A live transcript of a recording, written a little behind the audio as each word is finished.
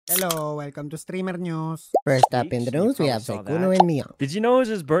Hello, welcome to Streamer News. First up in the news, we have Sykkuno Miyoung. Did you know it was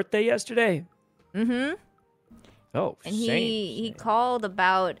his birthday yesterday? Mm-hmm. Oh, and same. he called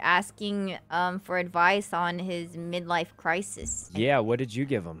about asking for advice on his midlife crisis. Yeah, what did you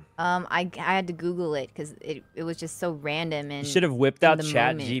give him? I had to Google it because it was just so random and you should have whipped out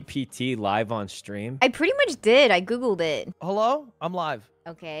Chat GPT live on stream. I pretty much did. I Googled it. Hello, I'm live.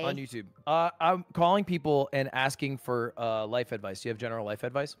 Okay. On YouTube. I'm calling people and asking for life advice. Do you have general life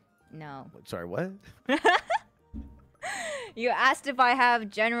advice? No. Sorry, what? You asked if I have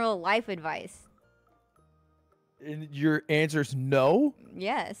general life advice. And your answer's no?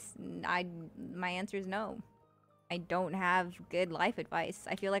 Yes. My answer is no. I don't have good life advice.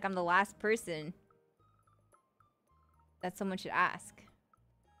 I feel like I'm the last person that someone should ask.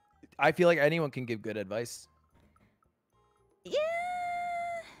 I feel like anyone can give good advice. Yeah.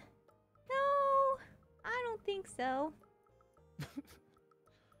 No, I don't think so.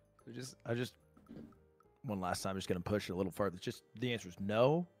 I just one last time, I'm just gonna push it a little farther. Just the answer is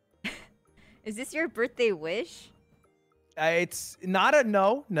no. Is this your birthday wish? It's not a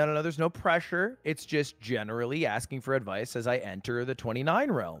no. No. There's no pressure. It's just generally asking for advice as I enter the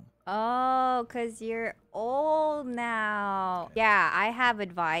 29 realm. Oh, because you're old now. Yeah, I have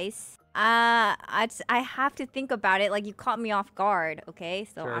advice. I have to think about it. Like, you caught me off guard, okay?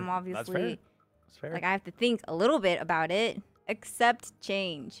 So Sure. I'm obviously... That's fair. Like, I have to think a little bit about it. Accept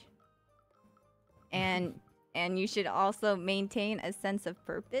change. And you should also maintain a sense of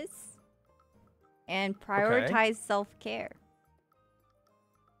purpose. And prioritize self-care.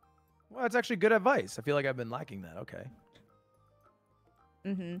 Well, that's actually good advice. I feel like I've been lacking that. Okay.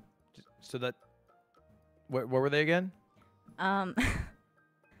 Mm-hmm. So that... What were they again?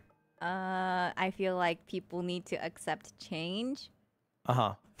 I feel like people need to accept change.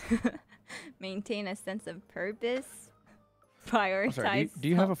 Uh-huh. Maintain a sense of purpose. Prioritize. Sorry, do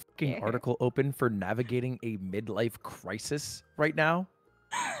you have a fucking article open for navigating a midlife crisis right now?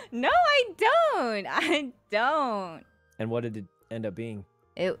 No, I don't. I don't. And what did it end up being?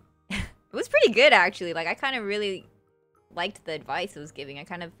 It was pretty good, actually. Like, I kind of really liked the advice it was giving. I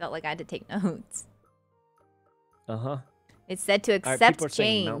kind of felt like I had to take notes. Uh-huh. It said to accept people are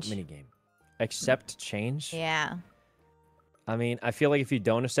saying change. Mount minigame. Accept change? Yeah. I mean, I feel like if you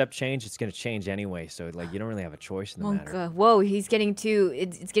don't accept change, it's going to change anyway. So, like, you don't really have a choice in the matter. God. Whoa, he's getting too...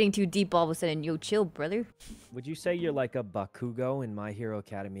 It's getting too deep all of a sudden. Yo, chill, brother. Would you say you're like a Bakugo in My Hero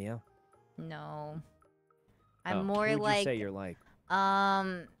Academia? No. I'm more who would like... you say you're like?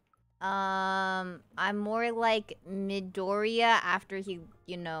 I'm more like Midoriya after he,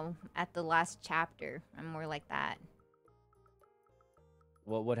 at the last chapter. I'm more like that.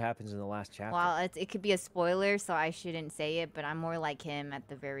 Well, what happens in the last chapter? Well, it could be a spoiler, so I shouldn't say it, but I'm more like him at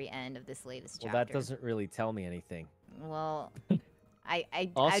the very end of this latest chapter. Well, that doesn't really tell me anything. Well, I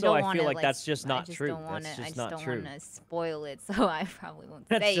also, don't I want feel to, like that's just not true. I That's just not don't true. want to spoil it, so I probably won't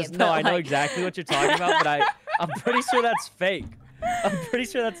That's say just, it. no, but, I know like... exactly what you're talking about, but I'm pretty sure that's fake. I'm pretty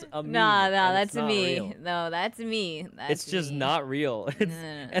sure that's a meme. No, that's me. Real. No, that's me. It's just me. not real. No.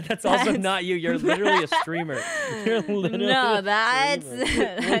 And that's also not you. You're literally a streamer. You're literally no, that's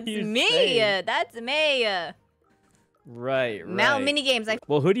that's me. saying? That's me. Right. Mount minigames.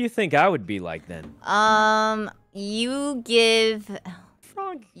 Well, who do you think I would be like then? You give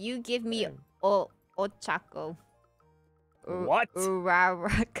Frog. You give me Ochako. What?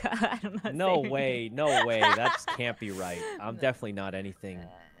 Uraraka. I don't know. No way. No way. That can't be right. I'm definitely not anything.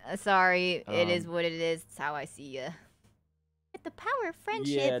 Sorry. It is what it is. It's how I see you. With the power of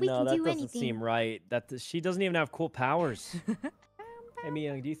friendship, we can do anything. that doesn't seem right. She doesn't even have cool powers. Hey,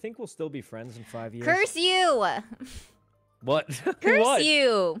 Miyoung, do you think we'll still be friends in 5 years? Curse you! What? Curse what?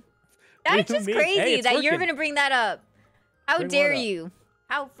 you! That's just crazy that you're gonna bring that up. How dare you?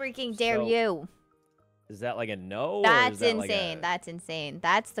 How freaking dare you? Is that like a no? That's or is that insane. Like That's insane.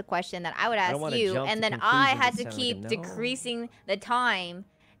 That's the question that I would ask you, jump and to then I had conclusions to that sound like a keep no. decreasing the time,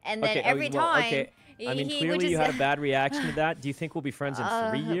 and then okay, every time. Okay. I mean, he clearly would just... you had a bad reaction to that. Do you think we'll be friends in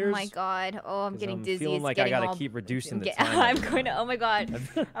 3 years? Oh my god. Oh, I'm getting dizzy. Feeling like I gotta keep reducing the time. I'm going to... Oh my god.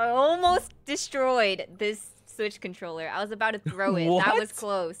 I almost destroyed this Switch controller. I was about to throw it. That was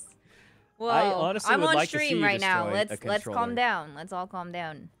close. Whoa. I'm on stream right now. Let's calm down. Let's all calm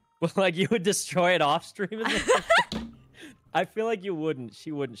down. Well, like you would destroy it off stream? I feel like you wouldn't.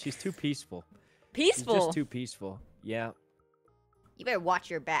 She wouldn't. She's too peaceful. Peaceful? She's just too peaceful. Yeah. You better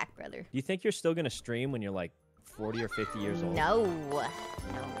watch your back, brother. Do you think you're still going to stream when you're like 40 or 50 years old? No.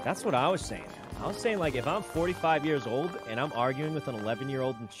 That's what I was saying. I was saying, like, if I'm 45 years old and I'm arguing with an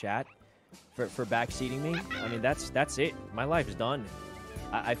 11-year-old in chat for backseating me, I mean, that's it. My life's done.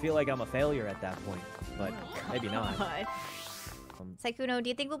 I feel like I'm a failure at that point, but maybe not. Sykkuno, do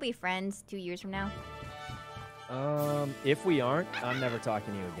you think we'll be friends 2 years from now? If we aren't, I'm never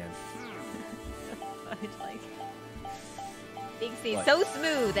talking to you again. Like, Big C, so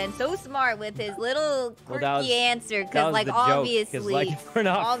smooth and so smart with his little quirky answer. Because, like, obviously, like, if we're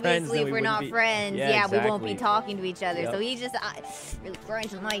not friends, yeah, we won't be talking to each other. Yep. So he just really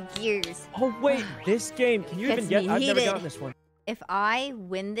grinds my gears. Oh wait, this game. Can you even get? I've never gotten this one. If I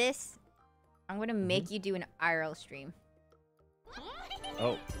win this, I'm gonna make you do an IRL stream.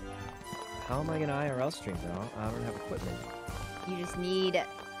 Oh. How am I gonna IRL stream though? I don't have equipment. You just need a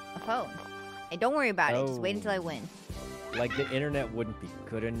phone. And don't worry about it. Just wait until I win. Like, the internet wouldn't be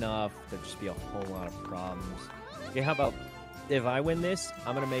good enough. There'd just be a whole lot of problems. Okay, how about if I win this,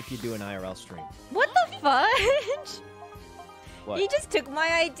 I'm gonna make you do an IRL stream. What the fudge? What? He just took my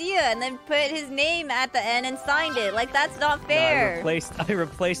idea and then put his name at the end and signed it. Like, that's not fair. No, I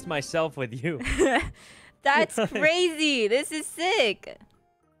replaced myself with you. That's crazy. This is sick.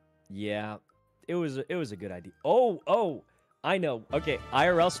 Yeah, it was a good idea. Oh, I know. Okay,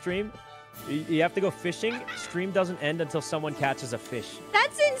 IRL stream. You have to go fishing. Stream doesn't end until someone catches a fish.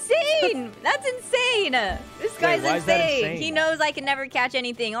 That's insane. That's insane. This guy's why is that insane. insane? He knows I can never catch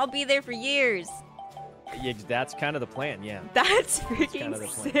anything. I'll be there for years. Yeah, that's kind of the plan. Yeah. That's freaking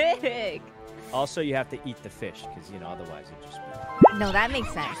sick. Also, you have to eat the fish because otherwise it just. No, that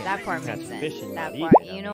makes sense. That part Catch makes sense. fish and That not part, eat it, you know.